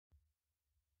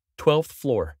12th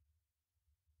floor.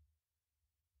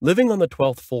 Living on the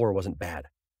 12th floor wasn't bad.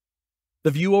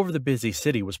 The view over the busy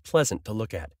city was pleasant to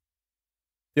look at.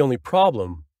 The only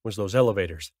problem was those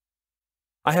elevators.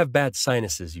 I have bad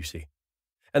sinuses, you see,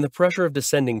 and the pressure of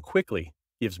descending quickly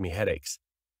gives me headaches.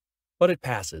 But it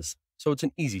passes, so it's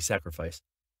an easy sacrifice.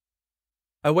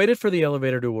 I waited for the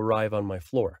elevator to arrive on my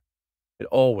floor. It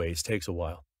always takes a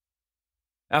while.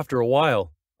 After a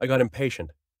while, I got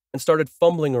impatient and started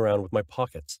fumbling around with my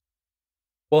pockets.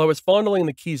 While I was fondling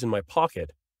the keys in my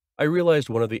pocket, I realized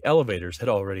one of the elevators had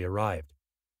already arrived,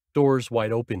 doors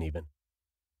wide open even.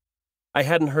 I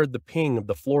hadn't heard the ping of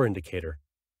the floor indicator,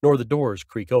 nor the doors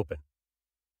creak open.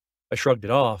 I shrugged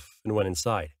it off and went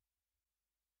inside.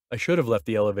 I should have left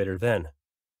the elevator then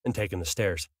and taken the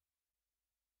stairs.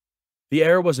 The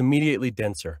air was immediately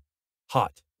denser,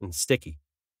 hot and sticky.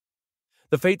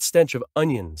 The faint stench of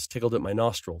onions tickled at my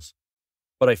nostrils,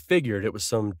 but I figured it was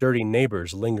some dirty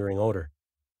neighbor's lingering odor.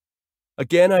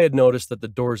 Again, I had noticed that the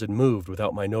doors had moved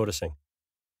without my noticing,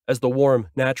 as the warm,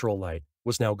 natural light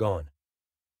was now gone.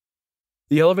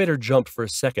 The elevator jumped for a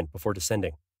second before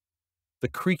descending. The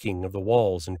creaking of the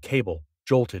walls and cable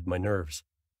jolted my nerves.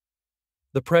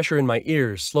 The pressure in my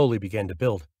ears slowly began to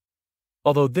build,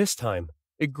 although this time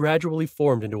it gradually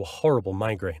formed into a horrible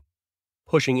migraine,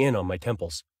 pushing in on my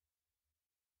temples.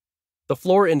 The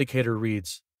floor indicator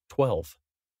reads 12.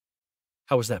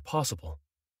 How was that possible?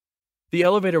 The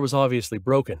elevator was obviously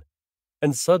broken,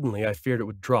 and suddenly I feared it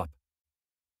would drop.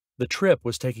 The trip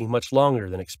was taking much longer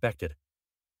than expected,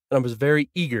 and I was very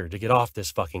eager to get off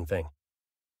this fucking thing.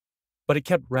 But it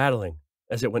kept rattling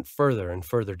as it went further and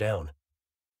further down.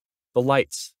 The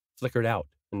lights flickered out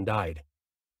and died,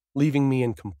 leaving me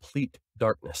in complete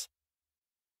darkness.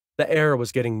 The air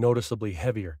was getting noticeably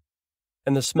heavier,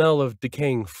 and the smell of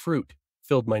decaying fruit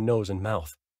filled my nose and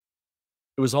mouth.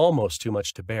 It was almost too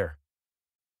much to bear.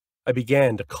 I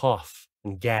began to cough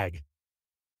and gag.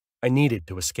 I needed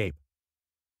to escape.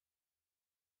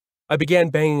 I began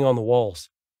banging on the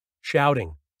walls,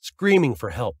 shouting, screaming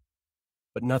for help,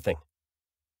 but nothing.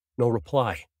 No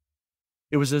reply.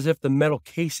 It was as if the metal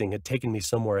casing had taken me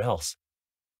somewhere else.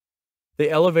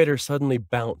 The elevator suddenly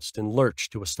bounced and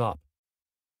lurched to a stop,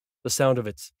 the sound of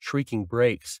its shrieking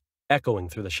brakes echoing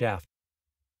through the shaft.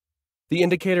 The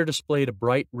indicator displayed a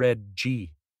bright red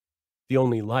G, the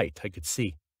only light I could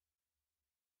see.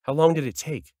 How long did it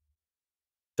take?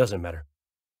 Doesn't matter.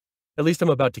 At least I'm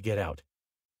about to get out.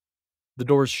 The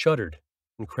doors shuddered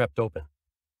and crept open.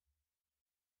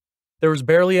 There was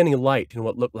barely any light in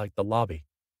what looked like the lobby,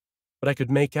 but I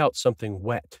could make out something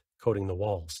wet coating the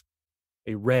walls,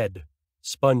 a red,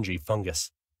 spongy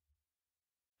fungus.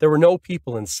 There were no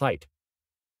people in sight,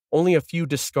 only a few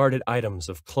discarded items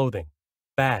of clothing,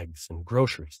 bags, and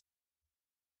groceries.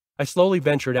 I slowly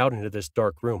ventured out into this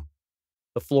dark room,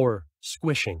 the floor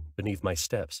squishing beneath my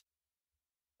steps.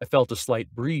 I felt a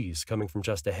slight breeze coming from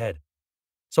just ahead,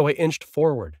 so I inched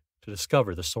forward to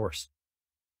discover the source.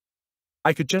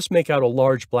 I could just make out a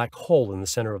large black hole in the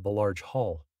center of the large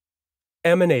hall.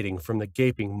 Emanating from the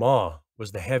gaping maw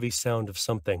was the heavy sound of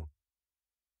something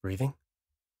breathing.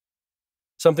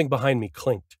 Something behind me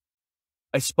clinked.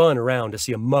 I spun around to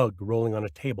see a mug rolling on a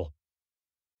table,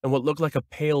 and what looked like a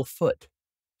pale foot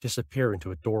disappear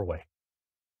into a doorway.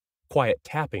 Quiet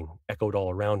tapping echoed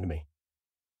all around me.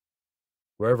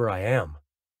 Wherever I am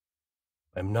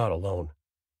not alone.